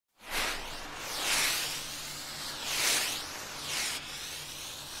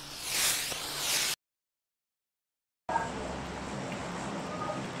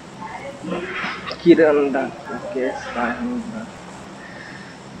Kiranda. Okay, fine.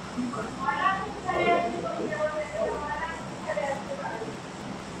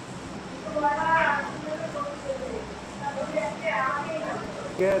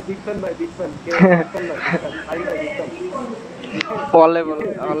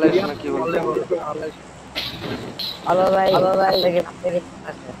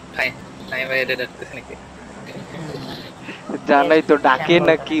 জানাই তো ডাকে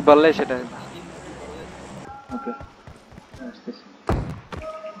না কি বলে সেটা ওকে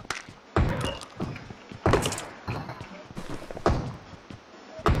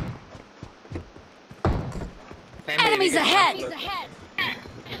Enemies ahead.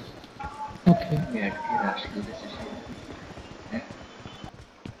 Okay.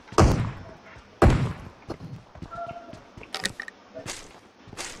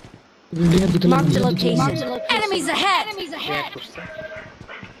 Mark the location. Enemies ahead.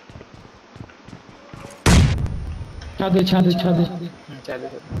 ছাদে ছাদে ছাদে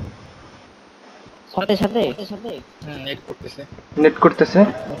সাথে সাথে নেট করতেছে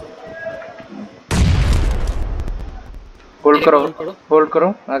হোল্ড করো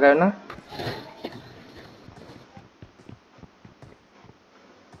আগায় না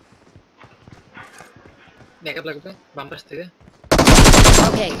ব্যাকআপ লাগবে বাম পাশ থেকে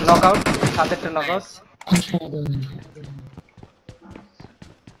Okay. নকআউট সাদেরটা নকআউট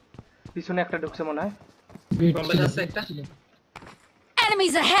পিছনে একটা ঢুকছে মনে হয় বাম পাশে আছে একটা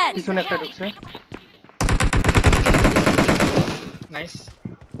Enemies ahead. পিছনে একটা ঢুকছে নাইস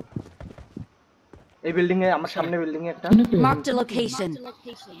এই বিল্ডিং এ আমার সামনে বিল্ডিং এ একটা Mark the location.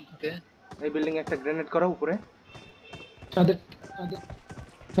 ওকে এই বিল্ডিং এ একটা গ্রেনেড করা উপরে ছাদে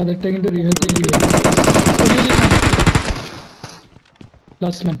ছাদেরটা কিন্তু রিভাইভ দিয়ে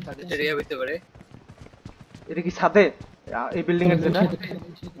লাস্ট ম্যান এরিয়া হইতে পারে এটা কি ছাদে এই বিল্ডিং এর যেটা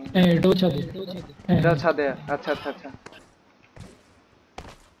হ্যাঁ এটাও ছাদে এটা ছাদে আচ্ছা আচ্ছা আচ্ছা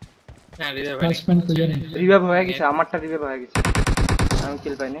হ্যাঁ রিভাইভ লাস্ট ম্যান খুঁজে নেই রিভাইভ হয়ে গেছে আমারটা রিভাইভ হয়ে গেছে আমি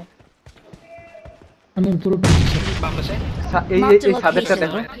কিল পাইনি আমি পুরো বাম পাশে এই এই ছাদেরটা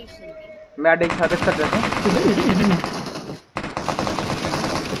দেখো ম্যাড এই ছাদেরটা দেখো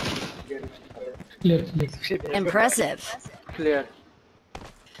clear clear Impressive. Clear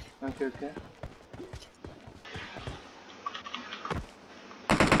okay ওকে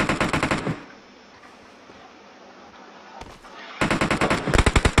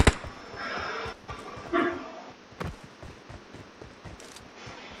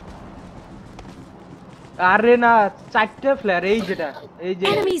আরে না চারটে ফ্লেয়ার এই যেটা এই যে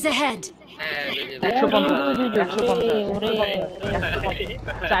Enemies ahead. 150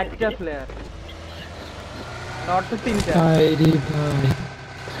 চারটে ফ্লেয়ার নট তো তিনটা আইরে ভাই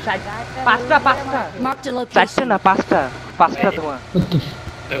পাঁচটা পাঁচটা Mark the চারটে location. না পাঁচটা তোমার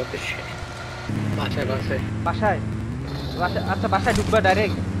বাসায় বাসায় বাসায় আচ্ছা বাসায় ঢুকবা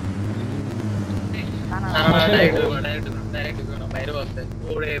ডাইরেক্ট ডাইরেক্ট বাইরে বসে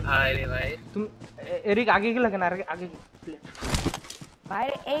ওরে ভাই রে ভাই তুমি এরিক আগে গেলা কেন আগে ভাই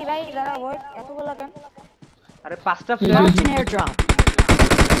এই ভাই দাঁড়া ওই এতগুলো কেন আরে পাঁচটা ফ্লেয়ার Mark an airdrop.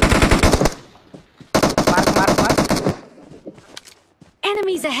 মার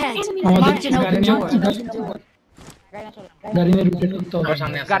Enemies ahead. আমাদের Mark an open door. গাড়ি নিয়ে রুটে করতে হবে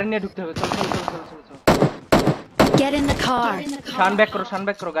সামনে আছে গাড়ি নিয়ে ঢুকতে হবে চল Get in the car. Shaan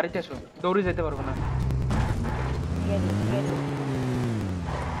back করো গাড়িতে এসো দৌড়ে যেতে পারবো না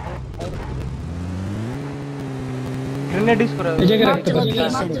গ্রেনেড ইউজ করো এই জায়গায় Mark রাখতে the পারি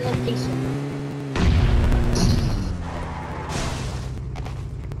location.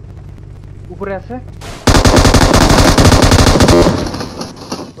 উপরে আছে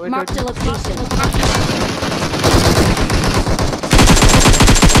Mark the location.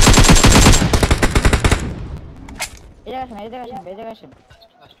 এই জায়গা আসেন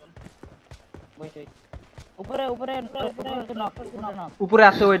বই উপরে উপরে নক উপরে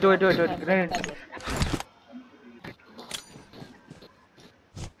আছে ওয়েট গ্রেনেড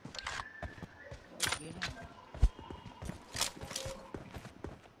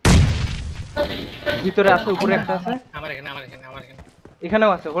ভিতরে আছে উপরে একটা আছে আমার এখানে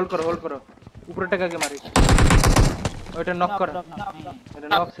এখানেও আছে হোল্ড করো উপরেটাকে আগে মারি ওইটা নক কর এটা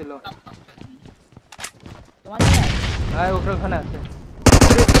নক ছিল তোমার জায়গায় আয় ওখানে আছে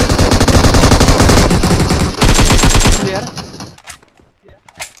ক্লিয়ার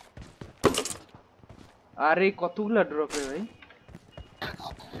আরে কতগুলা ড্রপ রে ভাই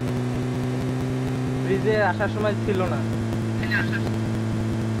ব্রিজে আসার সময় ছিল না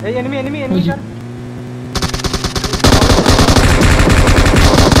এই এনিমি স্যার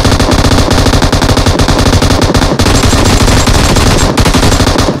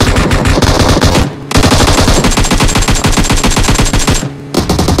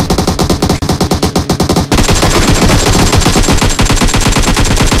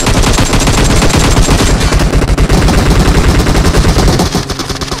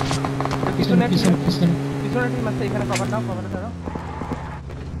এখানে কভার নাও, কভার ধরো।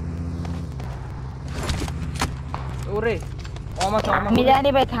 ওরে অমাস আমি জানি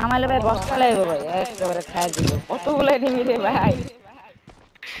ভাই থামালে ভাই বস্তা লাগবে ভাই একেবারে খাই দিব কতগুলো এনিমি রে ভাই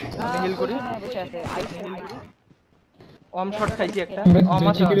আমি হিল করি। বসে আছে অম শট খাইছি একটা। আমরা অম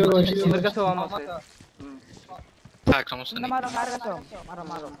আছে জিকে বের হয়েছি। ওদের কাছে অম আছে। থাক সমস্যা নেই মারো মারো কাছে মারো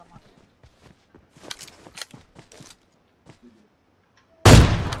মারো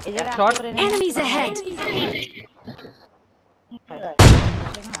এই যে Shot. Enemies ahead!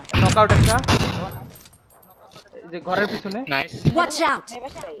 নকআউট একটা। এই যে ঘরের পিছনে, নাইস Watch out!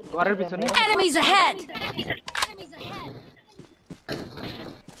 ঘরের পিছনে, Enemies ahead!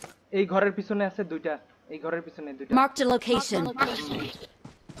 এই ঘরের পিছনে আছে দুইটা, এই ঘরের পিছনে দুইটা। Marked a location.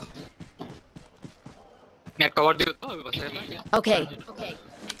 Net cover দিও তো আমি বসে Okay.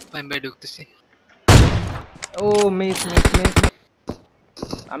 আমি বাইরে ঢুকতেছি ও মিস।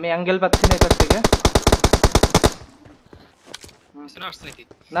 আমি অ্যাঙ্গেল পাচ্ছি না এটার থেকে। পিছনে আসছে নাকি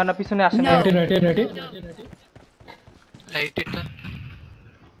না পিছনে আসে না। No. রাইটে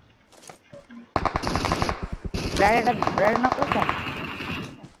লাইট এটা ব্রেড না করছ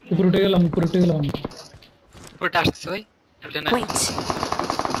উপরে উঠে গেলাম ওটা আসছে ভাই ওটা না Wait.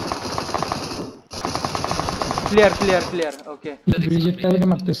 ক্লিয়ার। ওকে, ব্রিজের টাওয়ারে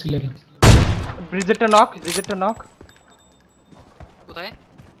মারতেছিল ব্রিজেরটা নক। কোথায়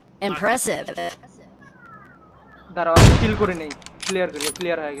Impressive. দাঁড়াও আমি কিল করে নেই।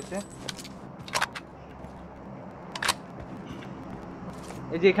 ক্লিয়ার হয়ে গেছে।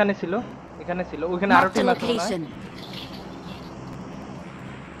 এই যে এখানে ছিল ওখানে আরো Marked a টিম আছে মনে হয়। location.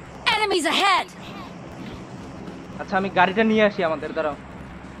 Enemies ahead! আচ্ছা আমি গাড়িটা নিয়ে আসি আমাদের, দাঁড়াও।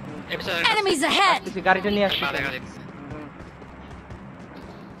 Enemies ahead! আসতেছি, গাড়িটা নিয়ে আসছি।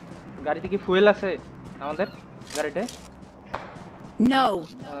 গাড়িতে কি ফুয়েল আছে আমাদের গাড়িতে? No.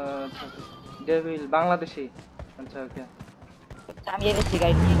 ডেভিল বাংলাদেশি। আচ্ছা ওকে। আমি এসে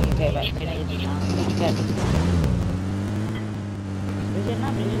গাইড নিয়ে ভাই ভাই বুঝে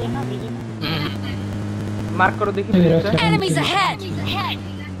না মার্ক করো দেখি। Enemies ahead!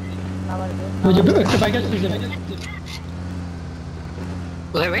 ওই যে একটা বাইক আছে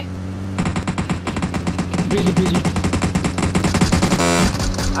কোথায় ভাই ব্রিজ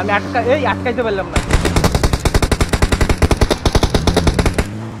আমি আটকাইতে পারলাম না।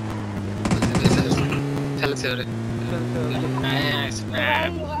 চলছে ওরে নাইস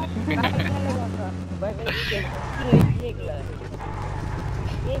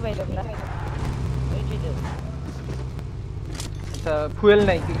এই ভাই তোমরা আচ্ছা ফুয়েল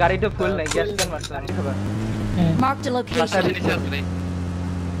নাই, গাড়িটা ফুয়েল নাই, গ্যাস ক্যান মারতে হবে। খাবার Marked a location. নিচে আছে ভাই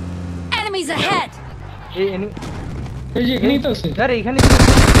Enemies ahead! এই এই যে এখানেই তো আছে আরে এখানে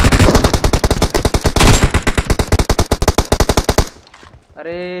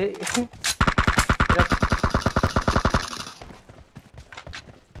আরে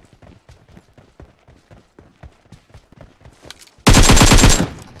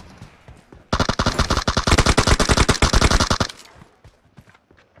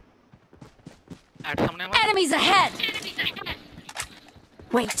আর সামনে আমার Enemies ahead!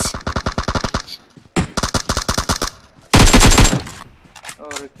 Wait.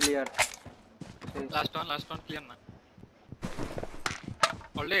 ওর ক্লিয়ার। লাস্ট ওয়ান ক্লিয়ার না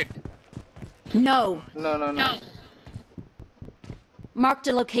অলরেড No. না Marked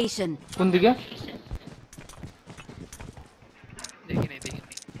a location. কোন দিকে? দেখি নেই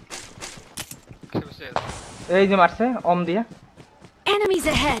আশেপাশে আছে। এই যে মারছে অম দিয়া। Enemies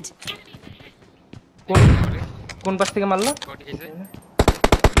ahead! কোন পাশ থেকে মারলো? বডি গেছে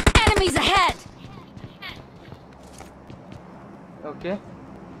Enemies ahead! ওকে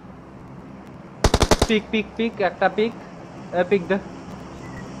পিক একটা পিক দে।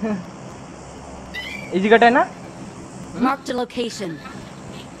 এই জায়গাটায় না? Marked a location.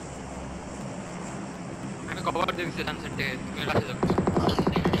 আমি কভার দিয়েছি সানসেট থেকে তুমি রাখে যাও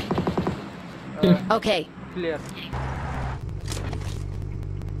Okay. ক্লিয়ার।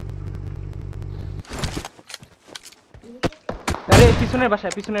 আরে পিছনের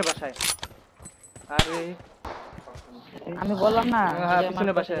বাসায়। আরে আমি বললাম না হ্যাঁ,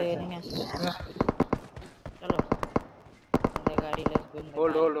 পিছনে বাসায় আছে। এনিমি আছে চলো গাড়ি লেটস গো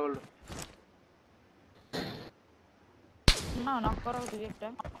হোল্ড না নক করো দুই একটা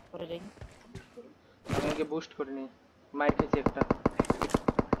করে যাই আমি ওকে বুস্ট করে নি। মাইক খেয়েছি একটা।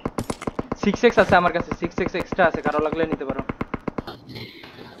 6x আছে আমার কাছে, 6x এক্সট্রা আছে, কারো লাগলে নিতে পারো।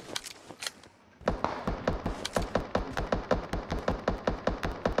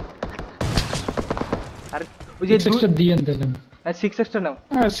 আর ওই যে একটা দিয়ে দিলাম 6x টা নাও।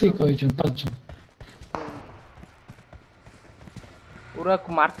 আছে কয়জন পাঁচজন ওরা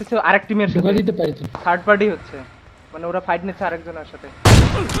মারতেছে আরেক টিমের ঢোকা সাথে, দিতে পারি তো থার্ড পার্টি হচ্ছে। মানে ওরা ফাইট নিচ্ছে আরেকজনের সাথে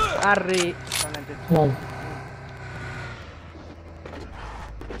আরে মানে Wow.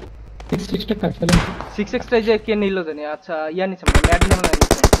 6 টাকা ফেলেন 6x টাই যে কে নিল জানি আচ্ছা ইয়া নিছে ম্যাড নো না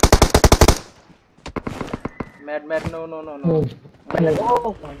নিছে mad no no no no ও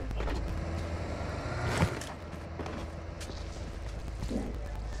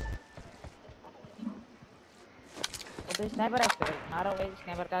ওদের স্নাইপার আছে ভাই মারো ওই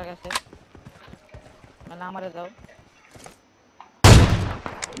স্নাইপার কার কাছে মানে আমারে দাও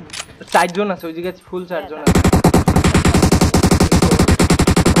চারজন আছে ওই জায়গায় ফুল চারজন আছে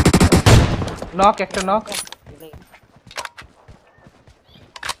নক একটা নক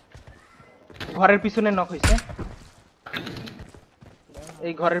ঘরের পিছনে নক হইছে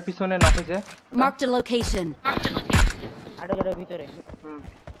এই ঘরের পিছনে নক হইছে Marked a location. আড়ে জোরে ভিতরে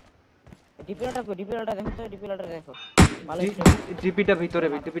ডিপিলারটা দেখো তো ডিপিলারটা দেখো ভালো ডিপিটা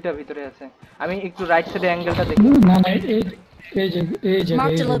ভিতরে আছে আমি একটু রাইট সাইডে অ্যাঙ্গেলটা দেখি না না এই যে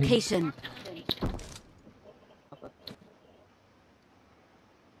Marked a location.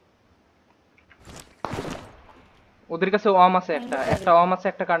 ওদের কাছে ওয়াম আছে একটা ওয়াম আছে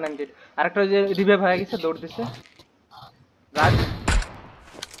একটা কার্নেন্টেড আরেকটা যে রিভাইভ হয়ে গেছে দৌড় দিছে রাজ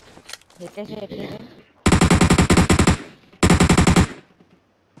হেটেছে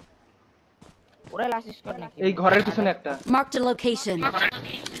ওরা লাস্ট স্কোর নাকি এই ঘরের পিছনে একটা Marked a location.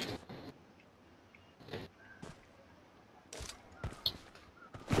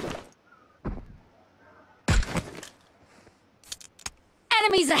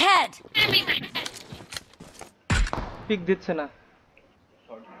 Enemies ahead! Pick দিচ্ছে না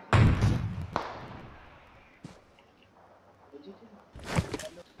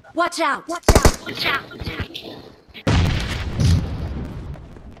Watch out!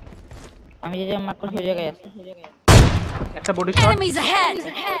 আমি যে মার্ক করে সেই জায়গায় আছি একটা বডি শট Enemies ahead!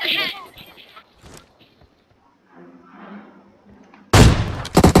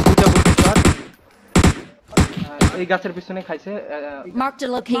 দুটো বডি শট এই গাছের পিছনে খাইছে Marked a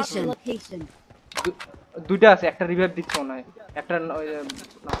location. দুইটা আছে একটা রিভাইভ দিচ্ছে মনে হয় একটা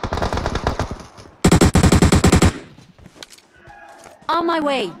On my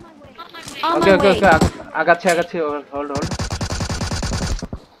way. On okay my okay way. ওকে আগাচ্ছে hold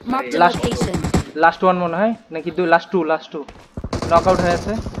Marked a Last- location. Last one মনে হয় নাকি লাস্ট টু নক আউট হয়ে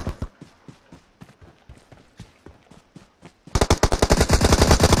আছে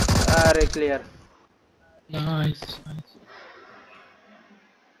আরে ক্লিয়ার নাইস